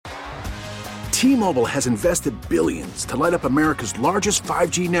T-Mobile has invested billions to light up America's largest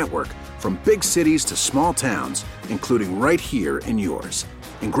 5G network, from big cities to small towns, including right here in yours.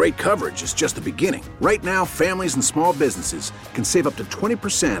 And great coverage is just the beginning. Right now, families and small businesses can save up to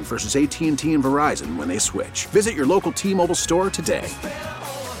 20% versus AT&T and Verizon when they switch. Visit your local T-Mobile store today.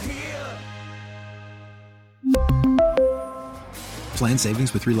 Plan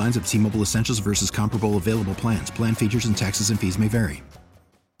savings with 3 lines of T-Mobile Essentials versus comparable available plans. Plan features and taxes and fees may vary.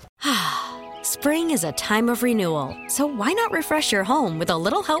 Spring is a time of renewal, so why not refresh your home with a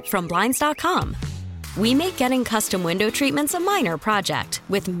little help from Blinds.com? We make getting custom window treatments a minor project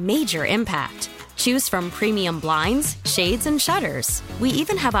with major impact. Choose from premium blinds, shades, and shutters. We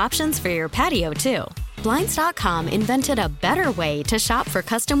even have options for your patio, too. Blinds.com invented a better way to shop for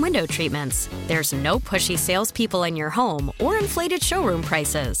custom window treatments. There's no pushy salespeople in your home or inflated showroom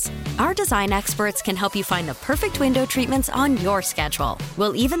prices. Our design experts can help you find the perfect window treatments on your schedule.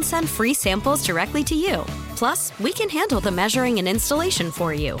 We'll even send free samples directly to you. Plus, we can handle the measuring and installation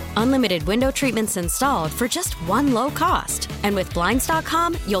for you. Unlimited window treatments installed for just one low cost. And with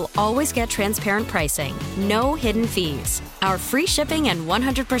Blinds.com, you'll always get transparent pricing. No hidden fees. Our free shipping and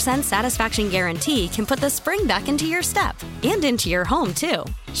 100% satisfaction guarantee can put the spring back into your step and into your home, too.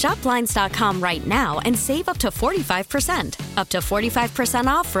 Shop Blinds.com right now and save up to 45%. Up to 45%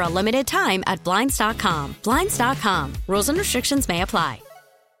 off for a limited time at Blinds.com. Blinds.com. Rules and restrictions may apply.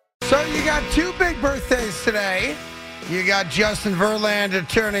 So you got 2 big birthdays today. You got Justin Verlander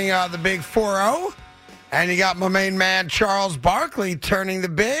turning the big 4-0. And you got my main man, Charles Barkley, turning the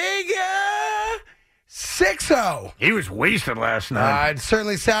big 6-0. He was wasted last night. It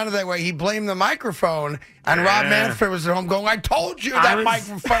certainly sounded that way. He blamed the microphone, and Rob Manfred was at home going, I told you that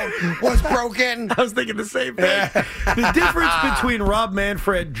microphone was broken. I was thinking the same thing. The difference between Rob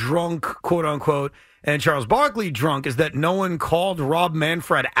Manfred drunk, quote-unquote, and Charles Barkley drunk is that no one called Rob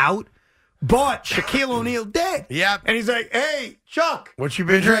Manfred out, but Shaquille O'Neal did. Yep. And he's like, hey, Chuck. What you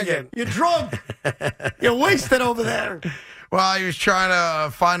been drinking? You're drunk. You're wasted over there. Well, he was trying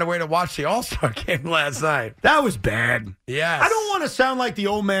to find a way to watch the All-Star game last night. That was bad. Yes. I don't want to sound like the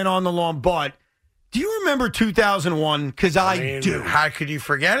old man on the lawn, but do you remember 2001? Because I do. How could you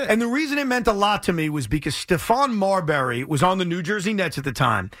forget it? And the reason it meant a lot to me was because Stephon Marbury was on the New Jersey Nets at the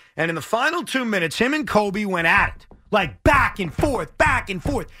time. And in the final 2 minutes, him and Kobe went at it. Like back and forth.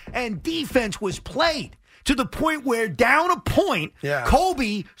 And defense was played to the point where down a point,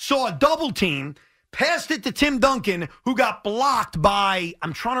 Kobe saw a double team, passed it to Tim Duncan, who got blocked by,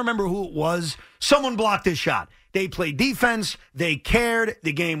 I'm trying to remember who it was. Someone blocked his shot. They played defense. They cared.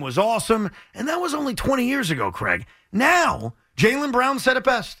 The game was awesome. And that was only 20 years ago, Craig. Now, Jaylen Brown said it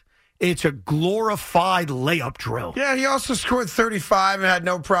best. It's a glorified layup drill. Yeah, he also scored 35 and had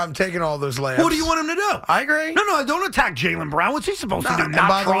no problem taking all those layups. What do you want him to do? I agree. No, don't attack Jaylen Brown. What's he supposed to do? Not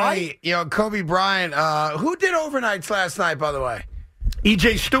by try? The way, Kobe Bryant, who did overnights last night, by the way?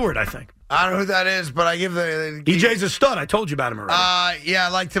 E.J. Stewart, I think. I don't know who that is, but I give the EJ's a stud. I told you about him already. Yeah, I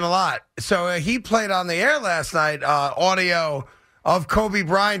liked him a lot. So he played on the air last night, audio of Kobe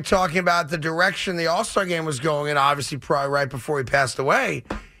Bryant talking about the direction the All-Star game was going in, obviously probably right before he passed away.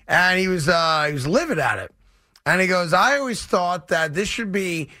 And he was livid at it. And he goes, I always thought that this should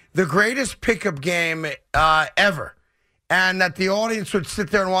be the greatest pickup game ever. And that the audience would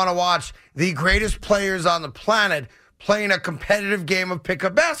sit there and want to watch the greatest players on the planet playing a competitive game of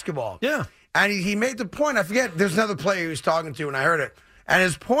pickup basketball. Yeah. And he made the point, I forget, there's another player he was talking to, and I heard it. And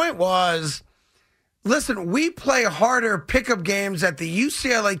his point was, listen, we play harder pickup games at the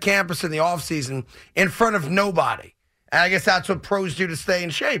UCLA campus in the offseason in front of nobody. And I guess that's what pros do to stay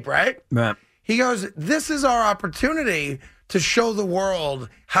in shape, right? Right. He goes, this is our opportunity to show the world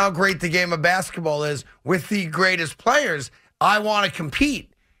how great the game of basketball is with the greatest players. I want to compete.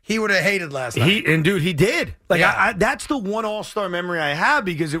 He would have hated last night. He did. Like, Yeah. that's the one All-Star memory I have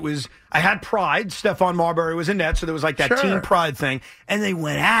because I had pride. Stephon Marbury was in net, so there was like that team pride thing. And they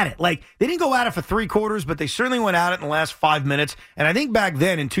went at it. Like, they didn't go at it for 3 quarters, but they certainly went at it in the last 5 minutes. And I think back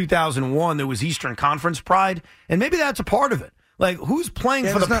then in 2001, there was Eastern Conference pride. And maybe that's a part of it. Like, who's playing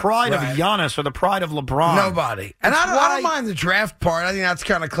for the pride of Giannis or the pride of LeBron? Nobody. And I don't mind the draft part. I think that's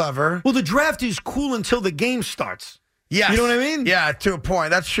kind of clever. Well, the draft is cool until the game starts. Yes. You know what I mean? Yeah, to a point.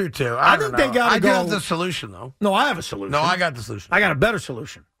 That's true, too. I think they got to go. I do have the solution, though. No, I have a solution. No, I got the solution. I got a better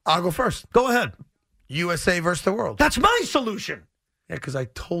solution. I'll go first. Go ahead. USA versus the world. That's my solution. Yeah, because I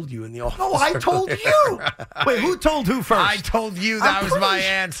told you in the office. No, I told you. Wait, who told who first? I told you that was my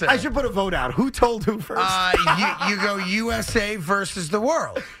answer. I should put a vote out. Who told who first? You go USA versus the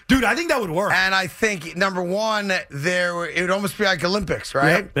world. Dude, I think that would work. And I think, number one, it would almost be like Olympics,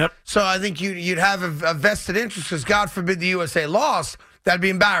 right? Yep. So I think you'd have a vested interest because, God forbid, the USA lost. That'd be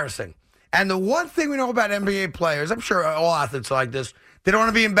embarrassing. And the one thing we know about NBA players, I'm sure all athletes are like this, they don't want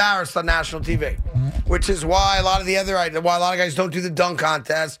to be embarrassed on national TV, which is why a lot of guys don't do the dunk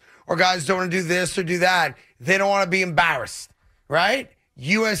contest, or guys don't want to do this or do that. They don't want to be embarrassed, right?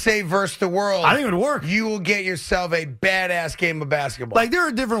 USA versus the world. I think it would work. You will get yourself a badass game of basketball. Like, there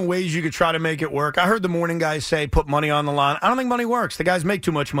are different ways you could try to make it work. I heard the morning guys say put money on the line. I don't think money works. The guys make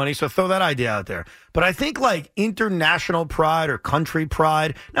too much money, so throw that idea out there. But I think, like, international pride or country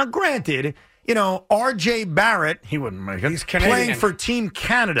pride. Now, granted, you know, R.J. Barrett, he wouldn't make it. He's Canadian. Playing for Team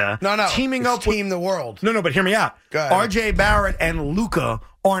Canada. No. Teaming up Team the world. No, but hear me out. Go ahead. R.J. Barrett and Luka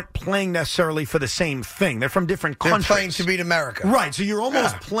aren't playing necessarily for the same thing. They're from different countries. They're playing to beat America. Right, so you're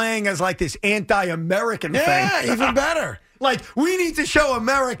almost playing as like this anti-American thing. Yeah, even better. Like, we need to show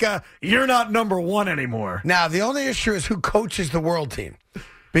America you're not number one anymore. Now, the only issue is who coaches the world team.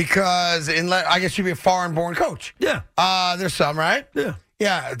 Because I guess you'd be a foreign-born coach. Yeah. There's some, right? Yeah.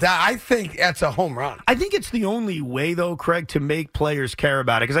 Yeah, I think that's a home run. I think it's the only way, though, Craig, to make players care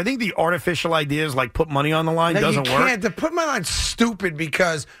about it. Because I think the artificial ideas like put money on the line doesn't work. You can't. The put money on line's stupid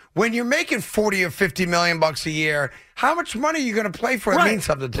because when you're making 40 or 50 million bucks a year, how much money are you going to play for? It means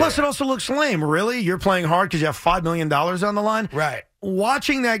something to Plus, you. it also looks lame. Really? You're playing hard because you have $5 million on the line? Right.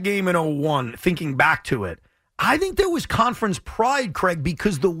 Watching that game in 2001, thinking back to it, I think there was conference pride, Craig,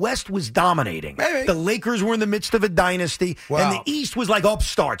 because the West was dominating. Maybe. The Lakers were in the midst of a dynasty, and the East was like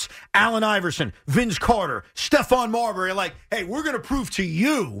upstarts. Allen Iverson, Vince Carter, Stephon Marbury, like, hey, we're going to prove to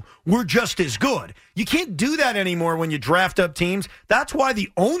you we're just as good. You can't do that anymore when you draft up teams. That's why the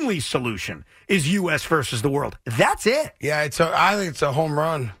only solution is U.S. versus the world. That's it. Yeah, I think it's a home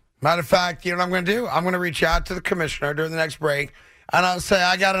run. Matter of fact, you know what I'm going to do? I'm going to reach out to the commissioner during the next break, and I'll say,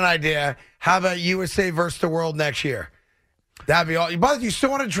 I got an idea. How about USA versus the world next year? That'd be all. But you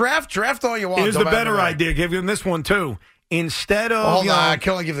still want to draft? Draft all you want. Here's the better idea. Give him this one, too. Instead of... Hold on. I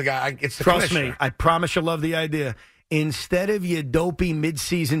can only give the guy... It's the trust commissioner. me. I promise you'll love the idea. Instead of your dopey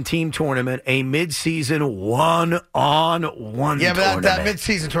midseason team tournament, a midseason one-on-one Yeah, but tournament. that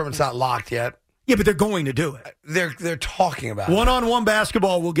midseason tournament's not locked yet. Yeah, but they're going to do it. They're talking about it. One-on-one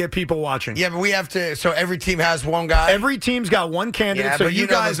basketball will get people watching. Yeah, but we have to. So every team has one guy. Every team's got one candidate. Yeah, so but you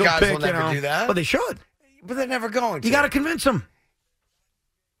guys those will guys pick. will never do that. But they should. But they're never going to. You got to convince them.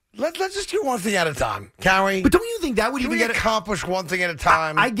 Let's just do one thing at a time, can we? But don't you think that would Can even we get accomplish one thing at a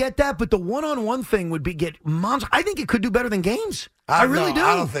time? I get that, but the one-on-one thing would be get monster. I think it could do better than games. I really do.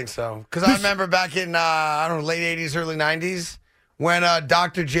 I don't think so. Because I remember back in late '80s, early '90s, when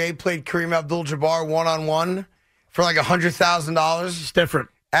Dr. J played Kareem Abdul-Jabbar one-on-one for like $100,000. It's different.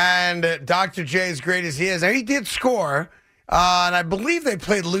 And Dr. J, as great as he is, and he did score, and I believe they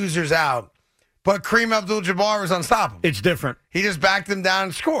played losers out. But Kareem Abdul-Jabbar was unstoppable. It's different. He just backed them down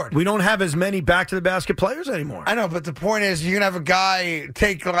and scored. We don't have as many back-to-the-basket players anymore. I know, but the point is you're going to have a guy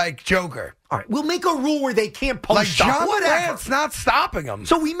take like Joker. All right, we'll make a rule where they can't post Like stop. John Whatever. Morant's not stopping him.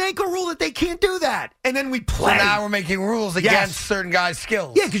 So we make a rule that they can't do that, and then we play. So now we're making rules against certain guys'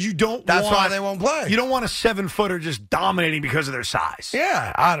 skills. Yeah, because you don't That's want... why they won't play. You don't want a 7-footer just dominating because of their size.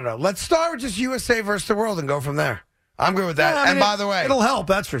 Yeah, I don't know. Let's start with just USA versus the world and go from there. I'm good with that. Yeah, I mean, and by the way, it'll help,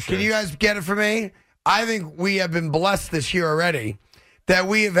 that's for sure. can you guys get it for me? I think we have been blessed this year already that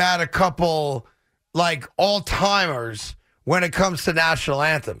we have had a couple like all-timers when it comes to national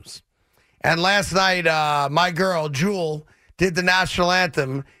anthems. And last night, my girl, Jewel, did the national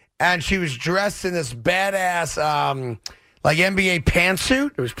anthem, and she was dressed in this badass like NBA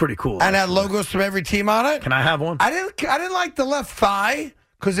pantsuit. It was pretty cool. And had logos from every team on it. Can I have one? I didn't like the left thigh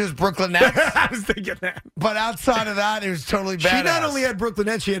because it was Brooklyn Nets. I was thinking that. But outside of that, it was totally badass. She not only had Brooklyn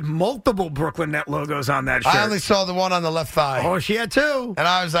Nets, she had multiple Brooklyn Net logos on that shirt. I only saw the one on the left thigh. Oh, she had two. And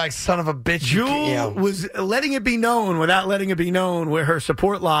I was like, son of a bitch. Jewel was letting it be known without letting it be known where her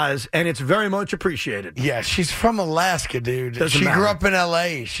support lies, and it's very much appreciated. Yeah, she's from Alaska, dude. Doesn't she matter. grew up in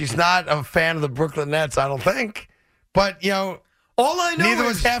L.A. She's not a fan of the Brooklyn Nets, I don't think. But, All I know neither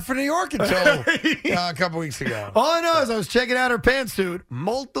is was half of New York until a couple weeks ago. all I know is I was checking out her pantsuit.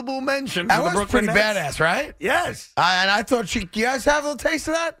 Multiple mentions. That of the was Brooklyn pretty Nets. badass, right? Yes. And I thought, you guys have a little taste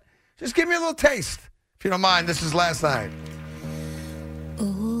of that? Just give me a little taste, if you don't mind. This is last night.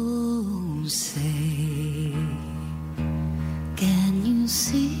 Oh, say, can you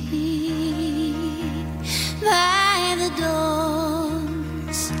see by the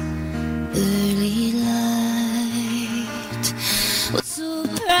dawn's early light what so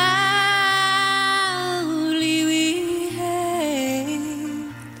proudly we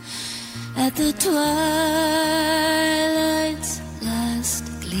hailed at the twilight's last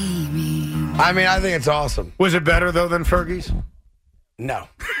gleaming? I mean, I think it's awesome. Was it better, though, than Fergie's? No.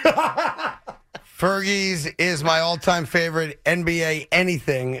 Fergie's is my all-time favorite NBA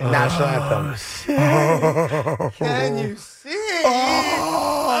anything national anthem. Can you see?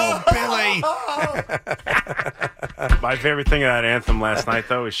 Oh, Billy. My favorite thing of that anthem last night,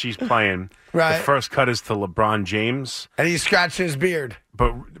 though, is she's playing. Right. The first cut is to LeBron James. And he's scratching his beard.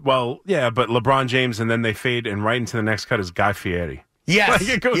 But LeBron James, and then they fade, and right into the next cut is Guy Fieri. Yes. Like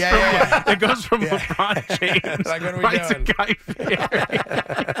it goes it goes from LeBron James Like, what are we right doing? to Guy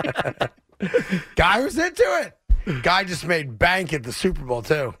Fieri. Guy was into it. Guy just made bank at the Super Bowl,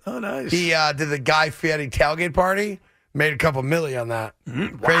 too. Oh, nice. He did the Guy Fieri tailgate party. Made a couple million on that.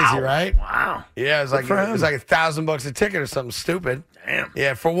 Crazy, right? Wow. Yeah, it was like $1,000 a ticket or something stupid. Damn.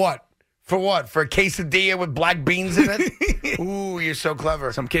 Yeah, for what? For what? For a quesadilla with black beans in it? Ooh, you're so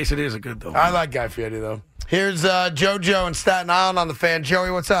clever. Some quesadillas are good, though. I like Guy Fieri, though. Here's JoJo in Staten Island on the Fan.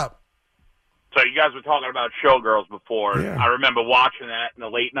 Joey, what's up? So you guys were talking about Showgirls before. Yeah. I remember watching that in the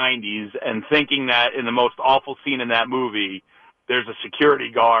late 90s and thinking that in the most awful scene in that movie, there's a security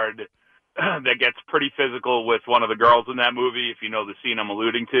guard that gets pretty physical with one of the girls in that movie, if you know the scene I'm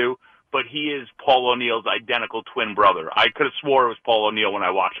alluding to. But he is Paul O'Neill's identical twin brother. I could have swore it was Paul O'Neill when I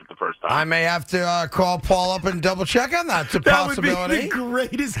watched it the first time. I may have to call Paul up and double check on that. It's a That possibility. would be the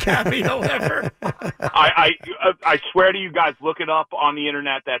greatest cameo ever. I swear to you guys, look it up on the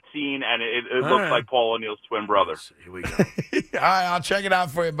internet, that scene, and it looks like Paul O'Neill's twin brother. Here we go. All right, I'll check it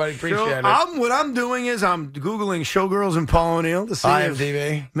out for you, buddy. Appreciate it. What I'm doing is I'm Googling Showgirls and Paul O'Neill to see if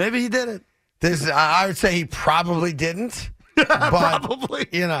IMDb. maybe he did it. I would say he probably didn't. But, Probably.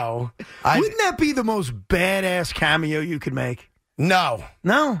 You know. Wouldn't that be the most badass cameo you could make? No.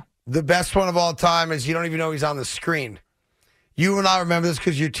 No. The best one of all time is you don't even know he's on the screen. You and I remember this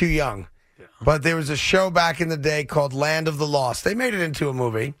because you're too young. Yeah. But there was a show back in the day called Land of the Lost. They made it into a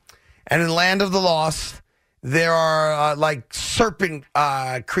movie. And in Land of the Lost, there are like serpent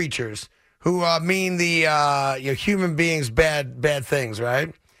creatures who mean the human beings bad things,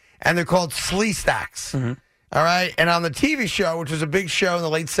 right? And they're called Sleestaks. Mm-hmm. All right. And on the TV show, which was a big show in the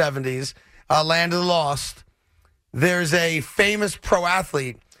late 70s, Land of the Lost, there's a famous pro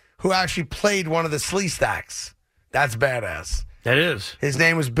athlete who actually played one of the Sleestaks. That's badass. That is. His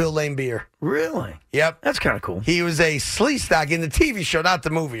name was Bill Laimbeer. Really? Yep. That's kind of cool. He was a Sleestak in the TV show, not the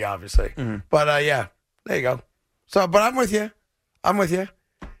movie, obviously. Mm-hmm. But, yeah, there you go. So, but I'm with you.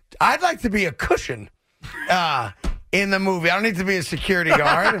 I'd like to be a cushion in the movie. I don't need to be a security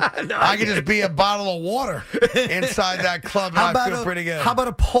guard. No, I could just be a bottle of water inside that club, and I feel pretty good. How about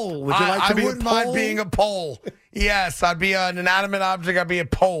a pole? Would you like to be a pole? I wouldn't mind being a pole. Yes, I'd be an inanimate object. I'd be a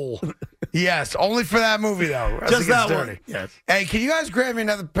pole. Yes, only for that movie, though. Just that one. Yes. Hey, can you guys grab me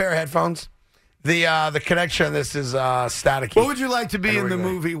another pair of headphones? The connection on this is staticky. What would you like to be in the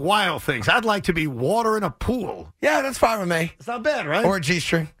movie Wild Things? I'd like to be water in a pool. Yeah, that's fine with me. It's not bad, right? Or a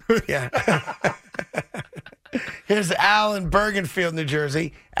G-string. Yeah. Here's Al in Bergenfield, New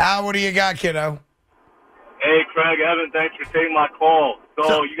Jersey. Al, what do you got, kiddo? Hey, Craig, Evan, thanks for taking my call.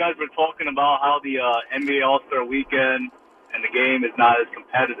 So you guys were talking about how the NBA All-Star Weekend and the game is not as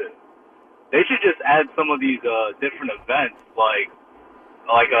competitive. They should just add some of these different events, like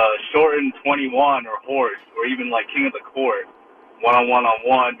a shortened 21 or horse, or even like King of the Court,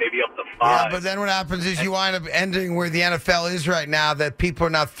 one-on-one, maybe up to 5. Yeah, but then what happens is you wind up ending where the NFL is right now that people are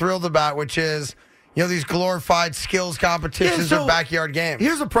not thrilled about, which is, these glorified skills competitions or backyard games.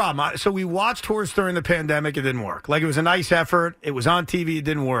 Here's the problem. So we watched horse during the pandemic. It didn't work. Like, it was a nice effort. It was on TV. It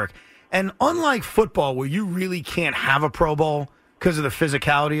didn't work. And unlike football, where you really can't have a Pro Bowl because of the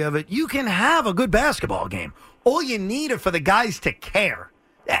physicality of it, you can have a good basketball game. All you need are for the guys to care.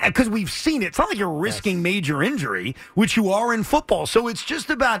 Because we've seen it. It's not like you're risking major injury, which you are in football. So it's just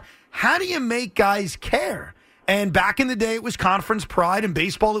about how do you make guys care? And back in the day, it was conference pride. In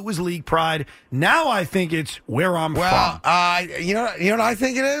baseball, it was league pride. Now I think it's where I'm from. You know what I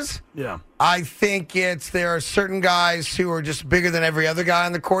think it is? Yeah. I think there are certain guys who are just bigger than every other guy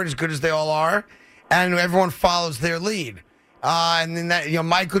on the court, as good as they all are, and everyone follows their lead. And then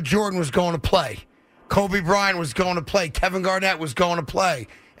Michael Jordan was going to play. Kobe Bryant was going to play. Kevin Garnett was going to play.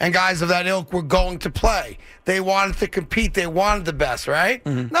 And guys of that ilk were going to play. They wanted to compete. They wanted the best, right?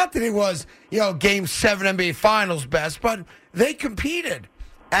 Mm-hmm. Not that it was, Game 7 NBA Finals best, but they competed.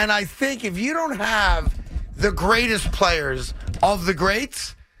 And I think if you don't have the greatest players of the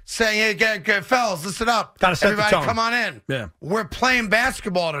greats saying, hey, fellas, listen up. Gotta set Everybody, the tone. come on in. Yeah. We're playing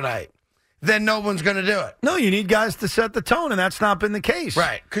basketball tonight. Then no one's going to do it. No, you need guys to set the tone, and that's not been the case.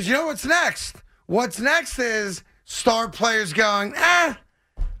 Right. Because you know what's next? What's next is star players going,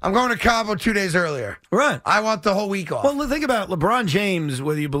 I'm going to Cabo 2 days earlier. Right. I want the whole week off. Well, think about it. LeBron James,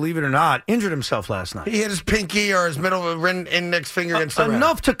 whether you believe it or not, injured himself last night. He hit his pinky or his middle index finger against the rim.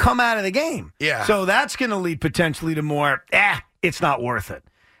 Enough to come out of the game. Yeah. So that's going to lead potentially to more, it's not worth it.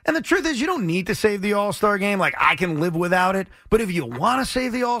 And the truth is, you don't need to save the All-Star game. Like, I can live without it. But if you want to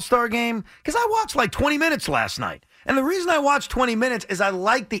save the All-Star game, because I watched like 20 minutes last night. And the reason I watched 20 minutes is I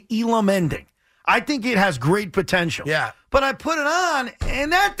like the Elam ending. I think it has great potential. Yeah. But I put it on,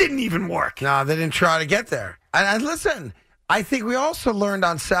 and that didn't even work. No, they didn't try to get there. And listen, I think we also learned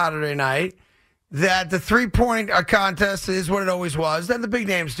on Saturday night that the three-point contest is what it always was. And the big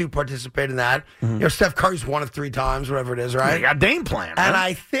names do participate in that. Mm-hmm. You know, Steph Curry's won it 3 times, whatever it is, right? You got game plan. And right?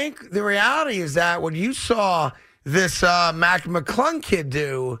 I think the reality is that what you saw this Mac McClung kid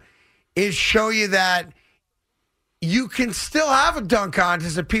do is show you that you can still have a dunk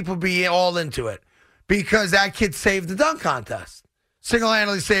contest and people be all into it because that kid saved the dunk contest.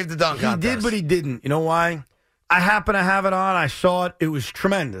 Single-handedly saved the dunk contest. He did, but he didn't. You know why? I happen to have it on. I saw it. It was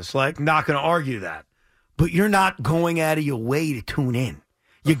tremendous. Like, not going to argue that. But you're not going out of your way to tune in.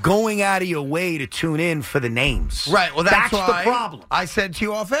 You're going out of your way to tune in for the names. Right. Well, that's why the problem. I said to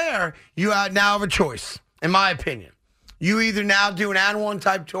you off air, you now have a choice, in my opinion. You either now do an and one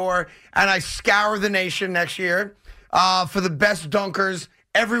type tour, and I scour the nation next year for the best dunkers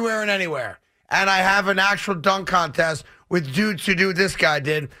everywhere and anywhere. And I have an actual dunk contest with dudes who do what this guy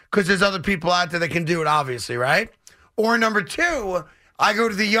did, because there's other people out there that can do it, obviously, right? Or number 2, I go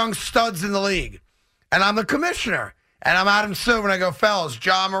to the young studs in the league, and I'm the commissioner, and I'm Adam Silver, and I go, fellas,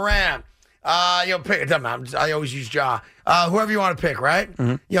 Ja Morant, pick it doesn't matter. I always use Ja. Whoever you want to pick, right?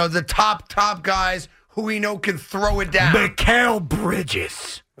 Mm-hmm. You know, the top guys who we know can throw it down. Mikal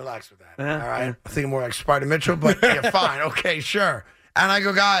Bridges. Relax with that. All right. I think more like Spider Mitchell, but yeah, fine. Okay, sure. And I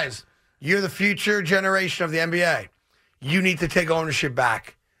go, guys, you're the future generation of the NBA. You need to take ownership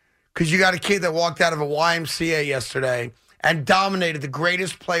back. Because you got a kid that walked out of a YMCA yesterday and dominated the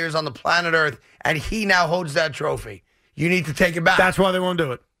greatest players on the planet Earth, and he now holds that trophy. You need to take it back. That's why they won't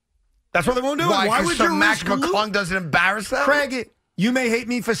do it. That's why they won't do it. Why would you Mac McClung doesn't embarrass them? Craig, you may hate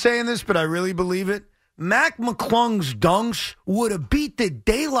me for saying this, but I really believe it. Mac McClung's dunks would have beat the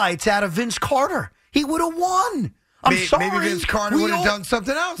daylights out of Vince Carter. He would have won. I'm sorry. Maybe Vince Carter would have done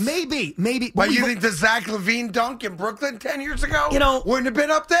something else. Maybe. But you think the Zach LaVine dunk in Brooklyn 10 years ago wouldn't have been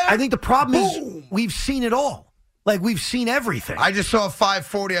up there? I think the problem is we've seen it all. Like, we've seen everything. I just saw a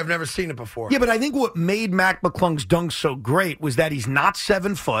 540. I've never seen it before. Yeah, but I think what made Mac McClung's dunk so great was that he's not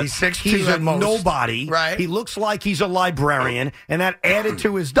 7 foot. He's 6'2". He's a most. nobody. Right. He looks like he's a librarian, and that added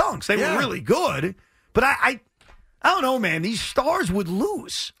to his dunks. They were really good. But I don't know, man. These stars would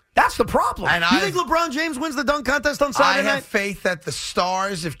lose. That's the problem. And you think LeBron James wins the dunk contest on Saturday night? I have faith that the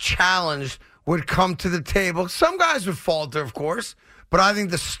stars, if challenged, would come to the table. Some guys would falter, of course, but I think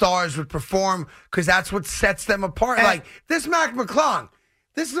the stars would perform because that's what sets them apart. Like this Mac McClung.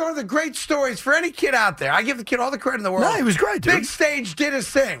 This is one of the great stories for any kid out there. I give the kid all the credit in the world. No, he was great, dude. Big stage, did his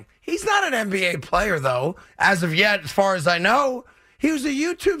thing. He's not an NBA player, though, as of yet, as far as I know. He was a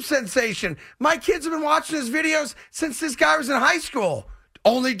YouTube sensation. My kids have been watching his videos since this guy was in high school.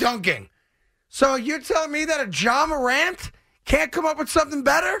 Only dunking. So you're telling me that a Ja Morant can't come up with something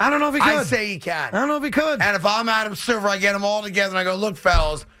better? I don't know if he could. I say he can. I don't know if he could. And if I'm Adam Silver, I get them all together and I go, look,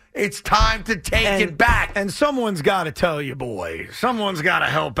 fellas, it's time to take it back. And someone's got to tell you, boy. Someone's got to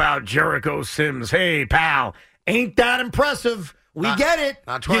help out Jericho Sims. Hey, pal, ain't that impressive? We get it.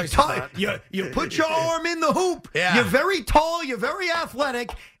 Not twice. You put your arm in the hoop. Yeah. You're very tall. You're very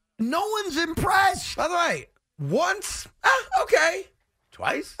athletic. No one's impressed. By the way, once, okay.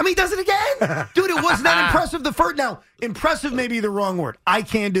 Twice? I mean, he does it again. Dude, it wasn't that impressive the first. Now, impressive may be the wrong word. I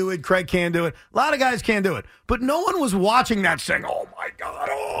can't do it. Craig can't do it. A lot of guys can't do it. But no one was watching that saying, oh, my God.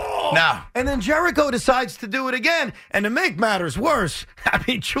 Oh. No. And then Jericho decides to do it again. And to make matters worse, I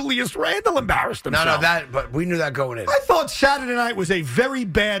mean, Julius Randle embarrassed himself. But we knew that going in. I thought Saturday night was a very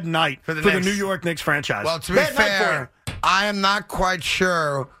bad night for the New York Knicks franchise. Well, to be fair, I am not quite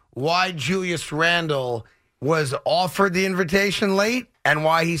sure why Julius Randle was offered the invitation late and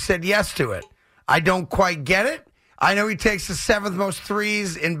why he said yes to it. I don't quite get it. I know he takes the 7th most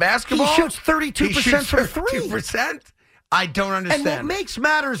threes in basketball. He shoots 32% from three. 32%? I don't understand. And what makes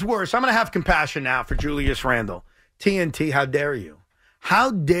matters worse, I'm going to have compassion now for Julius Randle. TNT, how dare you?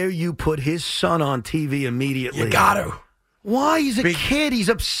 How dare you put his son on TV immediately? You got to. Why? He's a kid. He's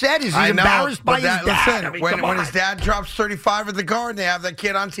upset. He's embarrassed by his dad. Listen, I mean, when his dad drops 35 at the Garden, they have that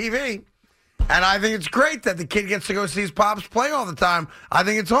kid on TV. And I think it's great that the kid gets to go see his pops play all the time. I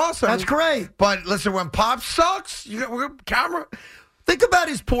think it's awesome. That's great. But listen, when Pops sucks, camera. Think about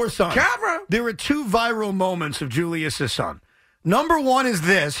his poor son. Camera. There are 2 viral moments of Julius's son. Number one is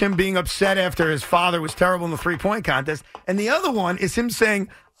this, him being upset after his father was terrible in the three-point contest. And the other one is him saying,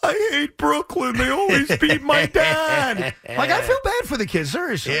 I hate Brooklyn. They always beat my dad. Like, I feel bad for the kid,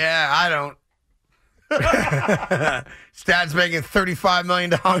 seriously. Yeah, I don't. His dad's making $35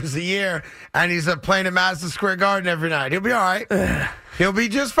 million a year, and he's playing at Madison Square Garden every night. He'll be all right. He'll be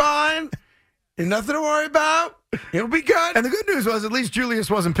just fine. There's nothing to worry about. He'll be good. And the good news was at least Julius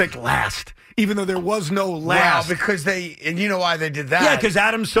wasn't picked last, even though there was no last. Wow, because and you know why they did that? Yeah, because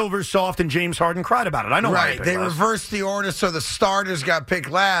Adam Silver's soft and James Harden cried about it. I know why. Right. They reversed the order so the starters got picked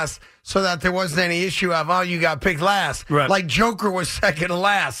last so that there wasn't any issue of, oh, you got picked last. Right. Like Joker was second to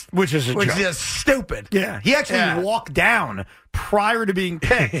last. Which is a joke. Is stupid. Yeah. He actually walked down prior to being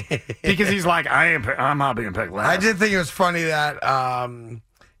picked because he's like, I'm not being picked last. I did think it was funny that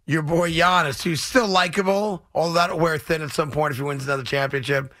your boy Giannis, who's still likable, although that'll wear thin at some point if he wins another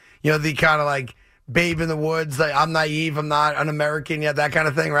championship. You know, the kind of like babe in the woods, like I'm naive, I'm not an American yet, that kind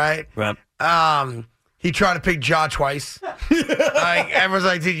of thing, right? Right. He tried to pick Ja twice. Everyone's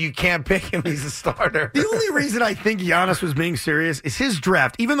like, dude, you can't pick him. He's a starter. The only reason I think Giannis was being serious is his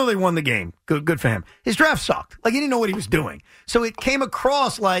draft, even though they won the game, good for him, his draft sucked. Like, he didn't know what he was doing. So it came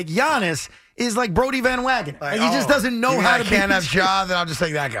across like Giannis is like Brody Van Wagenen. Like, he just doesn't know how to can't have Ja, then I'll just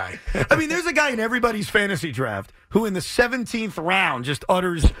take that guy. I mean, there's a guy in everybody's fantasy draft who in the 17th round just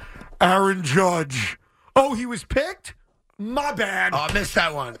utters, Aaron Judge. Oh, he was picked? My bad. Oh, I missed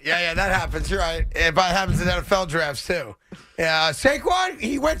that one. Yeah, that happens. You're right. It happens in NFL drafts, too. Yeah, Saquon,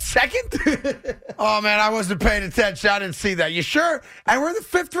 he went second? Oh, man, I wasn't paying attention. I didn't see that. You sure? And we're in the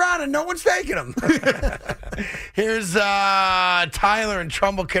 5th round, and no one's taking him. Here's Tyler in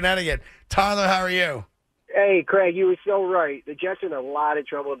Trumbull, Connecticut. Tyler, how are you? Hey, Craig, you were so right. The Jets are in a lot of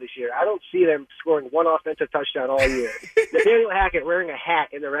trouble this year. I don't see them scoring one offensive touchdown all year. Nathaniel Hackett wearing a hat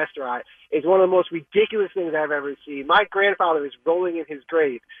in the restaurant is one of the most ridiculous things I've ever seen. My grandfather is rolling in his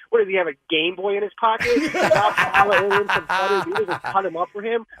grave. What, does he have a Game Boy in his pocket? Cut him up for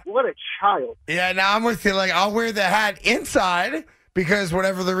him? What a child. Yeah, now I'm with you. Like, I'll wear the hat inside because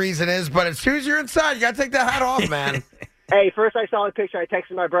whatever the reason is, but as soon as you're inside, you got to take the hat off, man. Hey, first I saw the picture, I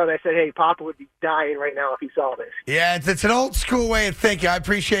texted my brother. I said, hey, Papa would be dying right now if he saw this. Yeah, it's an old school way of thinking. I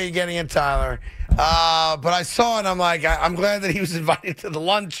appreciate you getting in, Tyler. But I saw it, and I'm like, I'm glad that he was invited to the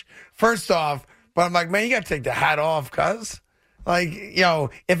lunch, first off. But I'm like, man, you got to take the hat off, cuz. Like, you know,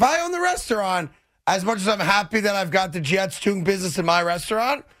 if I own the restaurant, as much as I'm happy that I've got the Jets doing business in my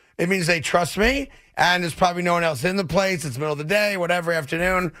restaurant, it means they trust me, and there's probably no one else in the place. It's middle of the day, whatever,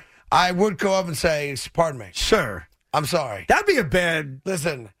 afternoon. I would go up and say, pardon me. Sir. I'm sorry. That'd be a bad...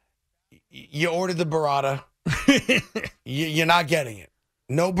 Listen, you ordered the burrata. You're not getting it.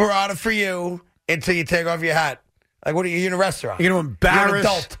 No burrata for you until you take off your hat. Like, what are you? You're in a restaurant. You're going to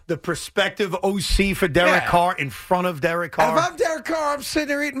embarrass the prospective OC for Derek Carr in front of Derek Carr? And if I'm Derek Carr, I'm sitting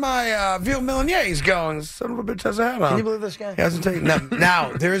there eating my veal Milanese going, son of a bitch has a hat on. Can you believe this guy? He hasn't taken it.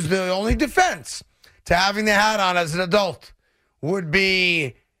 Now, there's the only defense to having the hat on as an adult would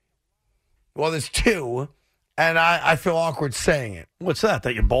be, well, there's two. And I feel awkward saying it. What's that?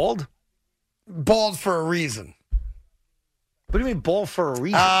 That you're bald? Bald for a reason. What do you mean bald for a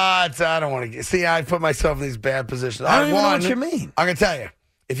reason? I don't want to see. I put myself in these bad positions. I don't even know what you mean. I'm gonna tell you.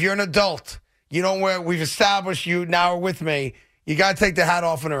 If you're an adult, you don't wear. We've established you now are with me. You got to take the hat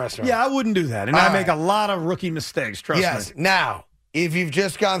off in a restaurant. Yeah, I wouldn't do that, and I make a lot of rookie mistakes. Trust me. Yes. Now, if you've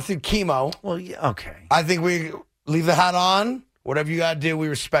just gone through chemo, well, yeah, okay. I think we leave the hat on. Whatever you got to do, we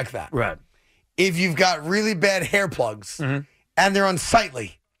respect that. Right. If you've got really bad hair plugs and they're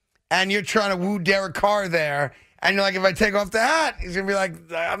unsightly and you're trying to woo Derek Carr there and you're like, if I take off the hat, he's going to be like,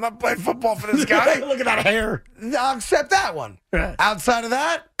 I'm not playing football for this guy. Look at that hair. I'll accept that one. Right. Outside of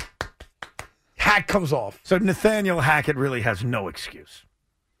that, hat comes off. So Nathaniel Hackett really has no excuse.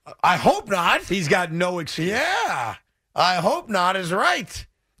 I hope not. He's got no excuse. Yeah. I hope not is right.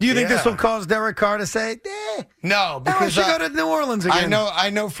 Do you think this will cause Derek Carr to say, no, because I should go to New Orleans again?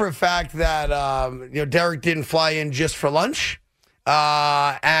 I know for a fact that Derek didn't fly in just for lunch,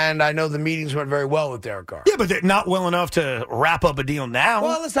 and I know the meetings went very well with Derek Carr. Yeah, but they're not well enough to wrap up a deal now.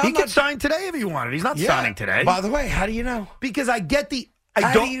 Well, listen, he could sign today if he wanted. He's not signing today. By the way, how do you know? Because I get the...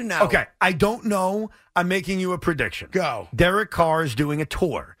 How do you know? Okay, I don't know. I'm making you a prediction. Go. Derek Carr is doing a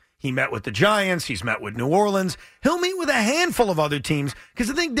tour. He met with the Giants. He's met with New Orleans. He'll meet with a handful of other teams because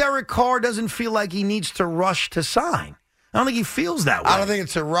I think Derek Carr doesn't feel like he needs to rush to sign. I don't think he feels that way. I don't think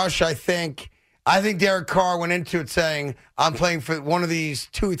it's a rush. I think Derek Carr went into it saying, I'm playing for one of these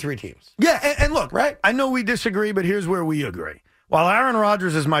 2 or 3 teams. Yeah, and look, right? I know we disagree, but here's where we agree. While Aaron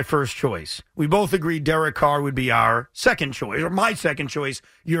Rodgers is my first choice, we both agree Derek Carr would be our second choice, or my second choice,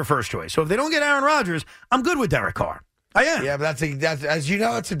 your first choice. So if they don't get Aaron Rodgers, I'm good with Derek Carr. I am. Yeah, but that's as you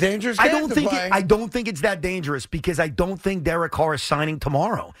know, it's a dangerous game to play. I don't think it's that dangerous because I don't think Derek Carr is signing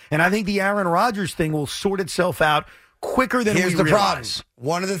tomorrow, and I think the Aaron Rodgers thing will sort itself out quicker than Here's we the realize. problem.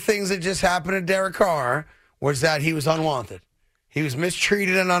 One of the things that just happened to Derek Carr was that he was unwanted. He was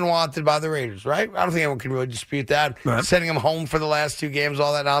mistreated and unwanted by the Raiders, right? I don't think anyone can really dispute that. Right. Sending him home for the last 2 games,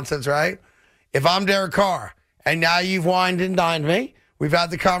 all that nonsense, right? If I'm Derek Carr, and now you've wined and dined me, we've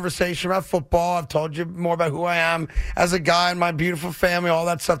had the conversation about football. I've told you more about who I am as a guy and my beautiful family, all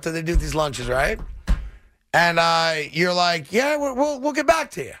that stuff that they do at these lunches, right? And you're like, yeah, we'll get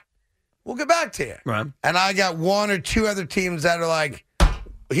back to you. We'll get back to you. Right. And I got 1 or 2 other teams that are like,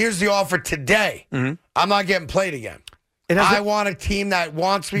 here's the offer today. Mm-hmm. I'm not getting played again. I want a team that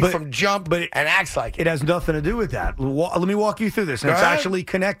wants me from jump and acts like it. It has nothing to do with that. Let me walk you through this. And it's actually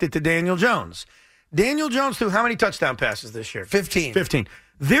connected to Daniel Jones. Daniel Jones threw how many touchdown passes this year? 15. 15.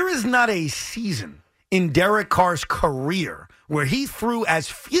 There is not a season in Derek Carr's career where he threw as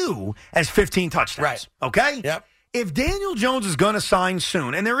few as 15 touchdowns. Right. Okay? Yep. If Daniel Jones is going to sign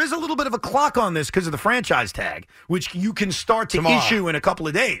soon, and there is a little bit of a clock on this because of the franchise tag, which you can start to issue in a couple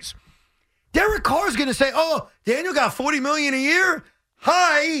of days, Derek Carr is going to say, oh, Daniel got $40 million a year?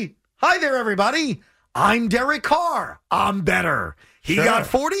 Hi there, everybody. I'm Derek Carr. I'm better. He got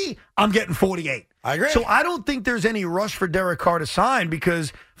 40. I'm getting 48. I agree. So I don't think there's any rush for Derek Carr to sign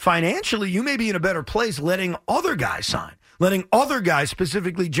because financially you may be in a better place letting other guys sign, letting other guys,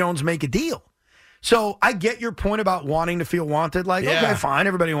 specifically Jones, make a deal. So I get your point about wanting to feel wanted. Like, okay, fine,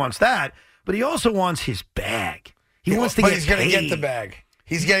 everybody wants that. But he also wants his bag. He wants to get he's going to paid. get the bag.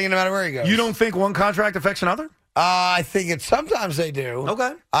 He's getting it no matter where he goes. You don't think one contract affects another? I think sometimes they do.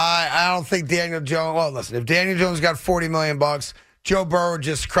 Okay. I don't think Daniel Jones. Well, listen, if Daniel Jones got $40 million, Joe Burrow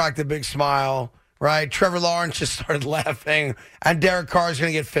just cracked a big smile, right? Trevor Lawrence just started laughing, and Derek Carr is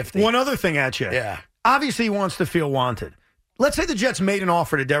going to get 50. One other thing at you. Yeah. Obviously, he wants to feel wanted. Let's say the Jets made an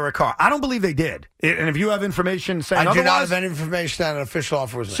offer to Derek Carr. I don't believe they did. And if you have information saying I do not otherwise, have any information that an official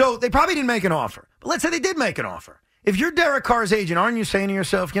offer was made. So they probably didn't make an offer. But let's say they did make an offer. If you're Derek Carr's agent, aren't you saying to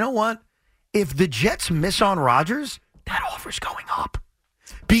yourself, you know what? If the Jets miss on Rodgers, that offer's going up.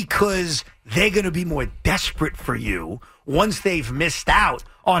 Because they're going to be more desperate for you once they've missed out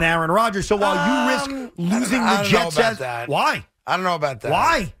on Aaron Rodgers. So while you risk losing the Jets, why? I don't know about that.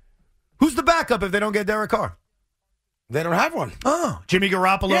 Why? Who's the backup if they don't get Derek Carr? They don't have one. Oh, Jimmy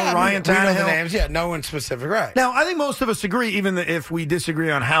Garoppolo, Ryan Tannehill. We know the names. Yeah, no one specific, right? Now, I think most of us agree, even if we disagree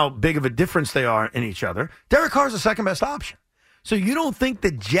on how big of a difference they are in each other, Derek Carr is the second best option. So you don't think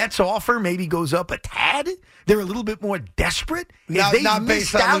the Jets' offer maybe goes up a tad? They're a little bit more desperate? Not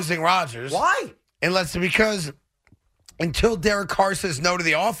based on losing Rodgers. Why? Because until Derek Carr says no to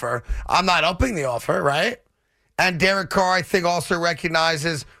the offer, I'm not upping the offer, right? And Derek Carr, I think, also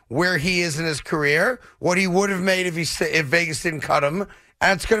recognizes where he is in his career, what he would have made if Vegas didn't cut him,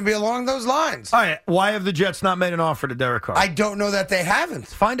 and it's going to be along those lines. All right. Why have the Jets not made an offer to Derek Carr? I don't know that they haven't.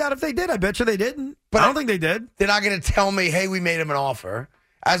 Find out if they did. I bet you they didn't. But I don't think they did. They're not going to tell me, hey, we made him an offer.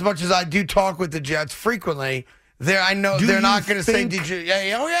 As much as I do talk with the Jets frequently, I know they're not going to say, did you?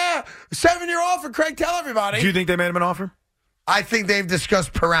 Yeah, 7-year offer, Craig, tell everybody. Do you think they made him an offer? I think they've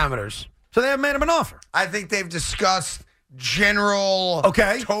discussed parameters. So they haven't made him an offer? I think they've discussed general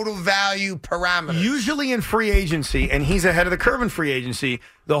total value parameters. Usually in free agency, and he's ahead of the curve in free agency,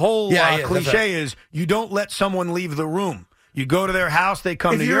 the whole cliche is you don't let someone leave the room. You go to their house, they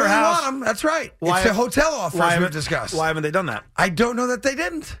come to your house. If you really want them, that's right. It's a hotel offer, as we've discussed. Why haven't they done that? I don't know that they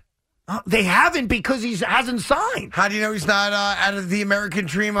didn't. They haven't because he hasn't signed. How do you know he's not out of the American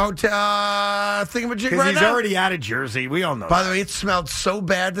Dream Hotel thingamajig right now? Because he's already out of Jersey. We all know By the way, it smelled so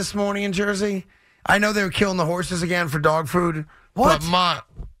bad this morning in Jersey. I know they were killing the horses again for dog food. What? But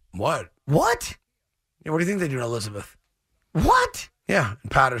what? What? Yeah, what do you think they do in Elizabeth? What? Yeah, in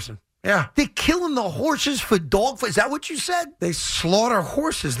Patterson. Yeah. They're killing the horses for dog food. Is that what you said? They slaughter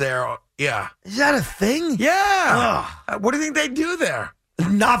horses there. Yeah. Is that a thing? Yeah. What do you think they do there?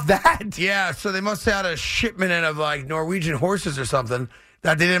 Not that. Yeah, so they must have had a shipment in of like Norwegian horses or something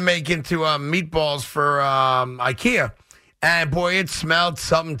that they didn't make into meatballs for IKEA. And boy, it smelled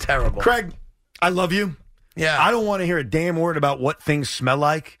something terrible. Craig, I love you. Yeah. I don't want to hear a damn word about what things smell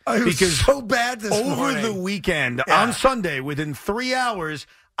like. It was so bad this morning. Over the weekend, on Sunday, within 3 hours,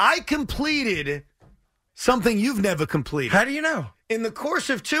 I completed something you've never completed. How do you know? In the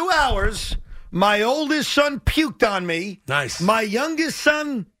course of 2 hours, my oldest son puked on me. Nice. My youngest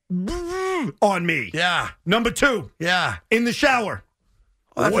son on me. Yeah. Number 2. Yeah. In the shower.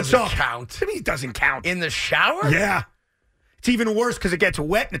 Well, that What's doesn't up? count. To me, it doesn't count. In the shower? Yeah. It's even worse because it gets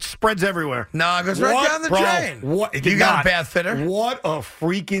wet and it spreads everywhere. No, it goes right down the drain. What? It You did got not. a bath fitter? What a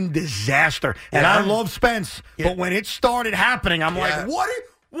freaking disaster. And Yeah. I love Spence, but when it started happening, I'm Yeah. like, what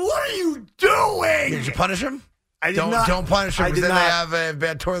are you doing? Did you punish him? I did Don't not. don't punish him I because did then not. they have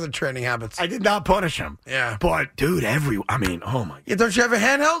bad toilet training habits. I did not punish him. Yeah. But, dude, oh my God. Yeah, don't you have a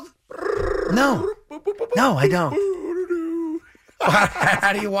handheld? No. No, I don't.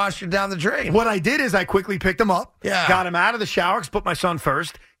 How do you wash it down the drain? What I did is I quickly picked him up, Yeah. got him out of the shower, 'cause put my son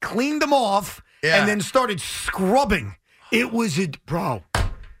first, cleaned him off, Yeah. and then started scrubbing. It was bro.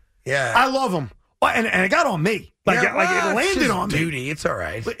 Yeah. I love him. Well, and it got on me. Like Yeah, it well, it's landed just on me. duty. It's all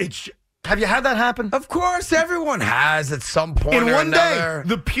right. But have you had that happen? Of course, everyone has at some point In or one another. day,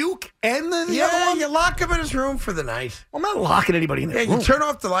 the puke and the other Yeah, one? you lock him in his room for the night. I'm not locking anybody in the Yeah, room. you turn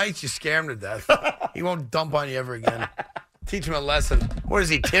off the lights, you scare him to death. He won't dump on you ever again. Teach him a lesson. What is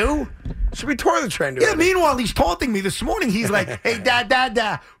he, 2? Should be toilet trained. Yeah, already. meanwhile, he's taunting me this morning. He's like, hey,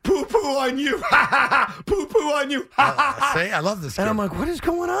 dad, poo-poo on you. Poo-poo on you. See, I love this kid. And I'm like, what is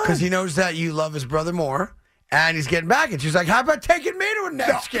going on? Because he knows that you love his brother more, and he's getting back. And she's like, how about taking me to a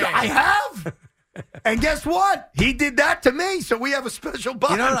next game? I have. And guess what? He did that to me, so we have a special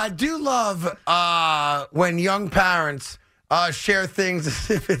bond. You know what? I do love when young parents share things as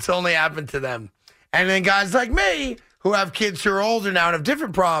if it's only happened to them. And then guys like me who have kids who are older now and have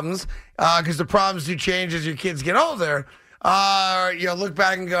different problems because the problems do change as your kids get older, look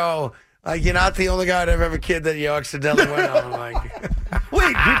back and go, you're not the only guy to ever have a kid that you accidentally went on. Like,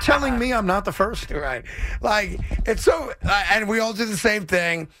 wait, you're telling me I'm not the first? Right. Like, it's so, and we all do the same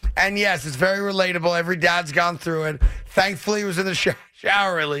thing. And yes, it's very relatable. Every dad's gone through it. Thankfully, he was in the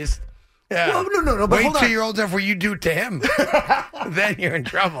shower at least. Yeah. Well, no, but wait hold till on. you're old enough where you do it to him. Then you're in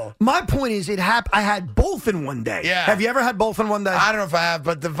trouble. My point is, I had both in one day. Yeah. Have you ever had both in one day? I don't know if I have,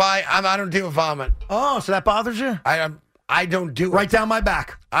 but I don't do a vomit. Oh, so that bothers you? I don't do it. Right down my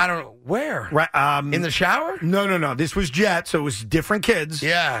back. I don't know. Where? Right, in the shower? No. This was Jet, so it was different kids.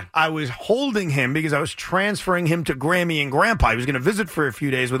 Yeah. I was holding him because I was transferring him to Grammy and Grandpa. He was going to visit for a few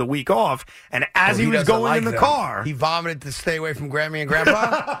days with a week off. And as he was doesn't going like in the them. car. He vomited to stay away from Grammy and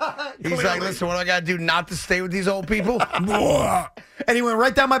Grandpa. He's like, listen, what do I got to do not to stay with these old people? And he went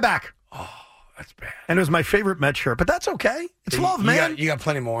right down my back. Oh, that's bad. And it was my favorite Met shirt, but that's okay. It's love, man. You got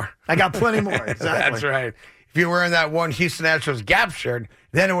plenty more. I got plenty more. Exactly. That's right. If you were wearing that one Houston Astros Gap shirt,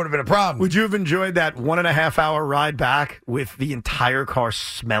 then it would have been a problem. Would you have enjoyed that 1.5 hour ride back with the entire car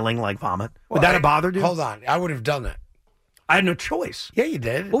smelling like vomit? Would that have bothered you? Hold on. I would have done that. I had no choice. Yeah, you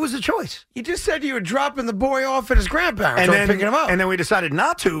did. What was the choice? You just said you were dropping the boy off at his grandparents And or then picking him up. And then we decided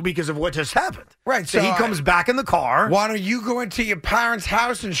not to because of what just happened. Right. So he comes back in the car. Why don't you go into your parents'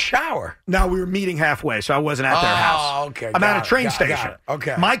 house and shower? Now we were meeting halfway, so I wasn't at their house. Oh, okay. I'm at a train got station. it.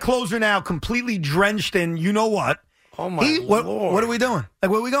 Okay. My clothes are now completely drenched in you know what. Oh, my Lord. Lord. What are we doing?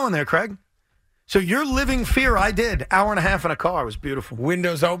 Like, where are we going there, Craig? So you're living fear. I did. Hour and a half in a car. It was beautiful.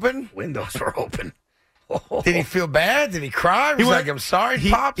 Windows open? Windows were open. Did he feel bad? Did he cry? He was like, I'm sorry,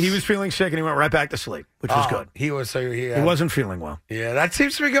 Pops? He was feeling sick, and he went right back to sleep, which was good. He was. So He wasn't feeling well. Yeah, that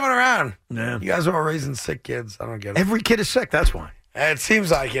seems to be going around. Yeah. You guys are all raising sick kids. I don't get it. Every kid is sick. That's why. It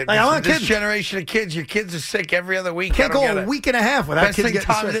seems like it. Like, I'm not this kidding. generation of kids, your kids are sick every other week. Can't I don't go get a it. week and a half without Best kids thing getting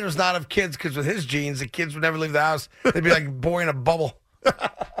Tom sick. did was not have kids because with his genes, the kids would never leave the house. They'd be like a boy in a bubble.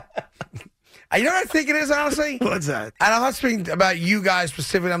 You know what I think it is, honestly? What's that? And I'm not speaking about you guys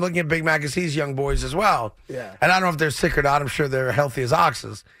specifically. I'm looking at Big Mac because he's young boys as well. Yeah. And I don't know if they're sick or not. I'm sure they're healthy as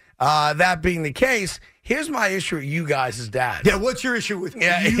oxes. That being the case, here's my issue with you guys as dads. Yeah, what's your issue with you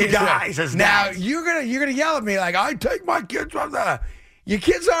here's guys what- as now dads? you're gonna yell at me like I take my kids from the. Your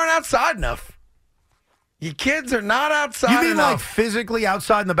kids aren't outside enough. Your kids are not outside You mean enough. like physically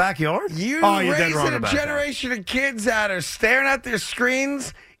outside in the backyard? You you're dead raising wrong a about that. generation of kids that are staring at their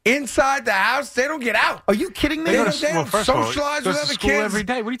screens inside the house. They don't get out. Are you kidding me? They go don't, to- they well, don't first of all, socialize goes with to other school kids every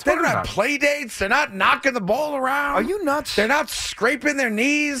day. What are you They talking don't about? have play dates. They're not knocking the ball around. Are you nuts? They're not scraping their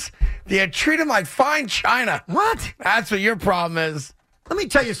knees. They treat them like fine china. What? That's what your problem is. Let me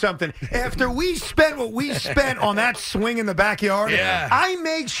tell you something. After we spent what we spent on that swing in the backyard, Yeah. I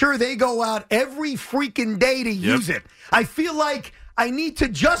make sure they go out every freaking day to use it. I feel like I need to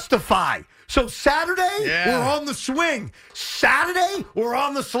justify. So Saturday, Yeah. we're on the swing. Saturday, we're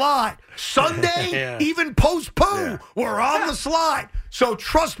on the slide. Sunday, Yeah. even post-poo, we're on the slide. So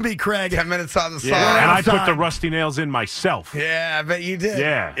trust me, Craig. 10 minutes on the side. Yeah, and I outside. put the rusty nails in myself. Yeah, I bet you did.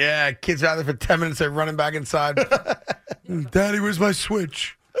 Yeah. Yeah, kids are out there for 10 minutes. They're running back inside. Daddy, where's my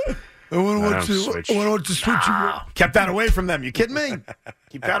Switch? I want don't switch. to watch the Switch. Kept that away from them. You kidding me?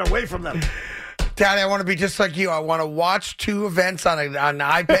 Keep that away from them. Daddy, I want to be just like you. I want to watch 2 events on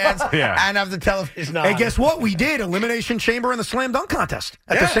iPads and have the television on. Hey, guess what? We did Elimination Chamber and the Slam Dunk Contest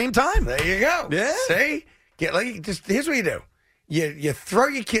at the same time. There you go. Yeah. See? Here's what you do. You throw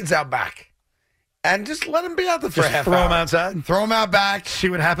your kids out back. And just let them be out there for a half hour. Throw them outside. Throw them out back. See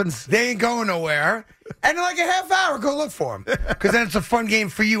what happens. They ain't going nowhere. And in like a half hour, go look for them. Because then it's a fun game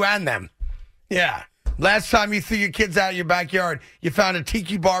for you and them. Yeah. Last time you threw your kids out in your backyard, you found a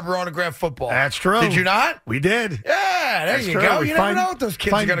Tiki Barber autographed football. That's true. Did you not? We did. Yeah, there you go. You never know what those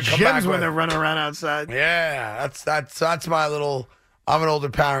kids are going to come back with. When they're running around outside. Yeah, that's my little... I'm an older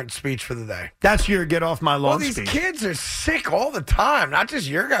parent speech for the day. That's your get off my lawn speech. These kids are sick all the time, not just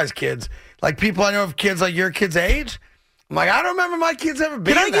your guys' kids. Like people I know of kids like your kids' age. I'm like, I don't remember my kids ever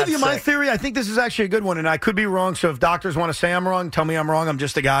being Can I give you sick. my theory? I think this is actually a good one, and I could be wrong, so if doctors want to say I'm wrong, tell me I'm wrong. I'm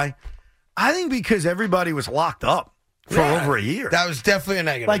just a guy. I think because everybody was locked up for over a year. That was definitely a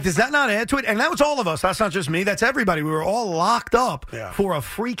negative. Like, does that not add to it? And that was all of us. That's not just me. That's everybody. We were all locked up for a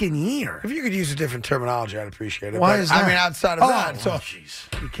freaking year. If you could use a different terminology, I'd appreciate it. Why is that? I mean, outside of that. So,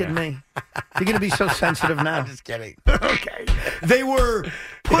 jeez. You kidding me? You're going to be so sensitive now. I'm just kidding. Okay. They were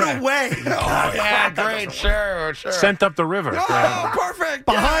put away. Oh, yeah, great. Sure. Sent up the river. Oh, perfect.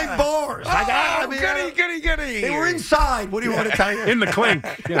 Behind bars. Goody. They were inside. What do you want to tell you? In the clink,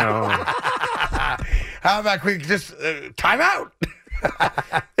 you know. How about we just time out?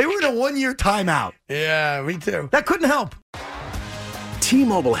 They were in a 1-year timeout. Yeah, me too. That couldn't help.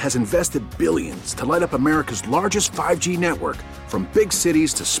 T-Mobile has invested billions to light up America's largest 5G network, from big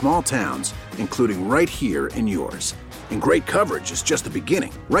cities to small towns, including right here in yours. And great coverage is just the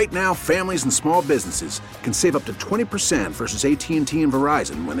beginning. Right now, families and small businesses can save up to 20% versus AT&T and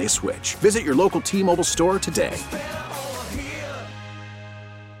Verizon when they switch. Visit your local T-Mobile store today.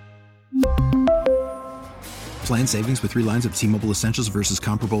 Plan savings with 3 lines of T-Mobile Essentials versus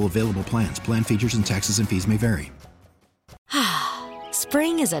comparable available plans. Plan features and taxes and fees may vary.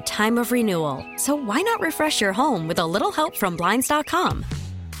 Spring is a time of renewal, so why not refresh your home with a little help from Blinds.com?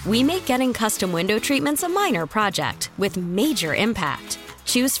 We make getting custom window treatments a minor project with major impact.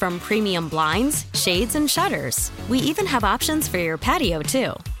 Choose from premium blinds, shades, and shutters. We even have options for your patio,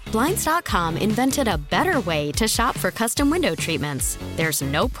 too. Blinds.com invented a better way to shop for custom window treatments. There's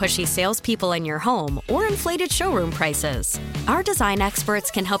no pushy salespeople in your home or inflated showroom prices. Our design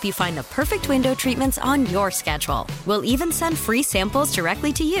experts can help you find the perfect window treatments on your schedule. We'll even send free samples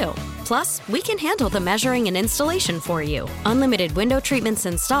directly to you. Plus, we can handle the measuring and installation for you. Unlimited window treatments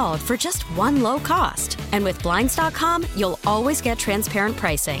installed for just one low cost. And with Blinds.com, you'll always get transparent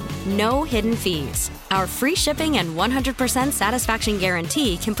pricing. No hidden fees. Our free shipping and 100% satisfaction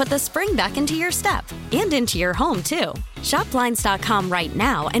guarantee can put the spring back into your step and into your home, too. Shop Blinds.com right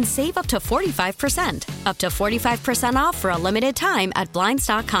now and save up to 45%. Up to 45% off for a limited time at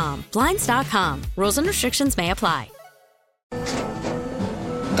Blinds.com. Blinds.com. Rules and restrictions may apply.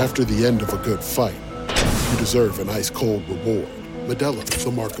 After the end of a good fight, you deserve an ice-cold reward. Modelo is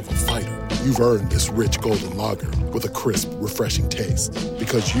the mark of a fighter. You've earned this rich golden lager with a crisp, refreshing taste.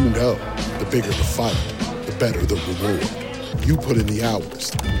 Because you know, the bigger the fight, the better the reward. You put in the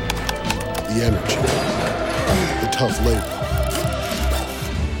hours, the energy, the tough labor.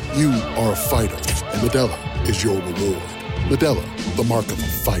 You are a fighter, and Modelo is your reward. Modelo, the mark of a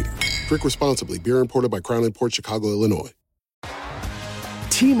fighter. Drink responsibly. Beer imported by Crown Imports, Chicago, Illinois.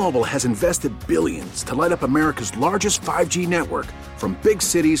 T-Mobile has invested billions to light up America's largest 5G network, from big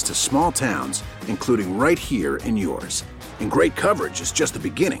cities to small towns, including right here in yours. And great coverage is just the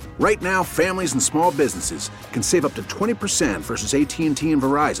beginning. Right now, families and small businesses can save up to 20% versus AT&T and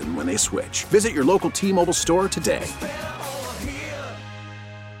Verizon when they switch. Visit your local T-Mobile store today.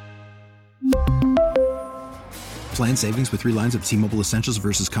 Plan savings with 3 lines of T-Mobile Essentials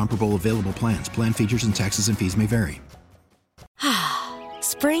versus comparable available plans. Plan features and taxes and fees may vary.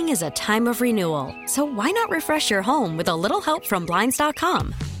 Spring is a time of renewal, so why not refresh your home with a little help from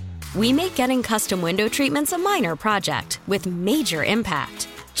Blinds.com? We make getting custom window treatments a minor project with major impact.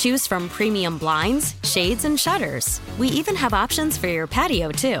 Choose from premium blinds, shades, and shutters. We even have options for your patio,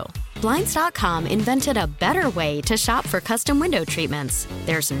 too. Blinds.com invented a better way to shop for custom window treatments.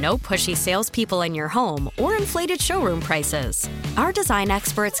 There's no pushy salespeople in your home or inflated showroom prices. Our design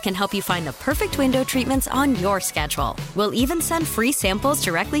experts can help you find the perfect window treatments on your schedule. We'll even send free samples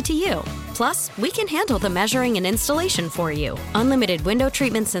directly to you. Plus, we can handle the measuring and installation for you. Unlimited window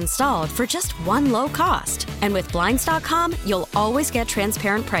treatments installed for just one low cost. And with Blinds.com, you'll always get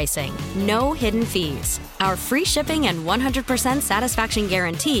transparent pricing. No hidden fees. Our free shipping and 100% satisfaction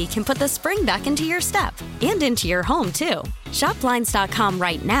guarantee can put the spring back into your step and into your home, too. Shop Blinds.com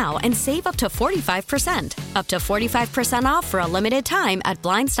right now and save up to 45%. Up to 45% off for a limited time at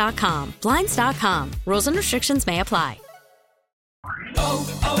Blinds.com. Blinds.com. Rules and restrictions may apply.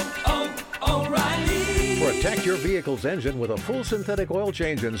 O'Reilly. Protect your vehicle's engine with a full synthetic oil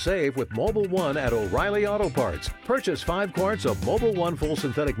change and save with Mobil 1 at O'Reilly Auto Parts. Purchase 5 quarts of Mobil 1 full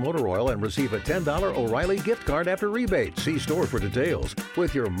synthetic motor oil and receive a $10 O'Reilly gift card after rebate. See store for details.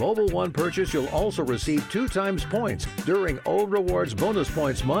 With your Mobil 1 purchase, you'll also receive 2 times points during O Rewards Bonus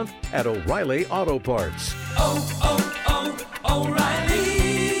Points Month at O'Reilly Auto Parts.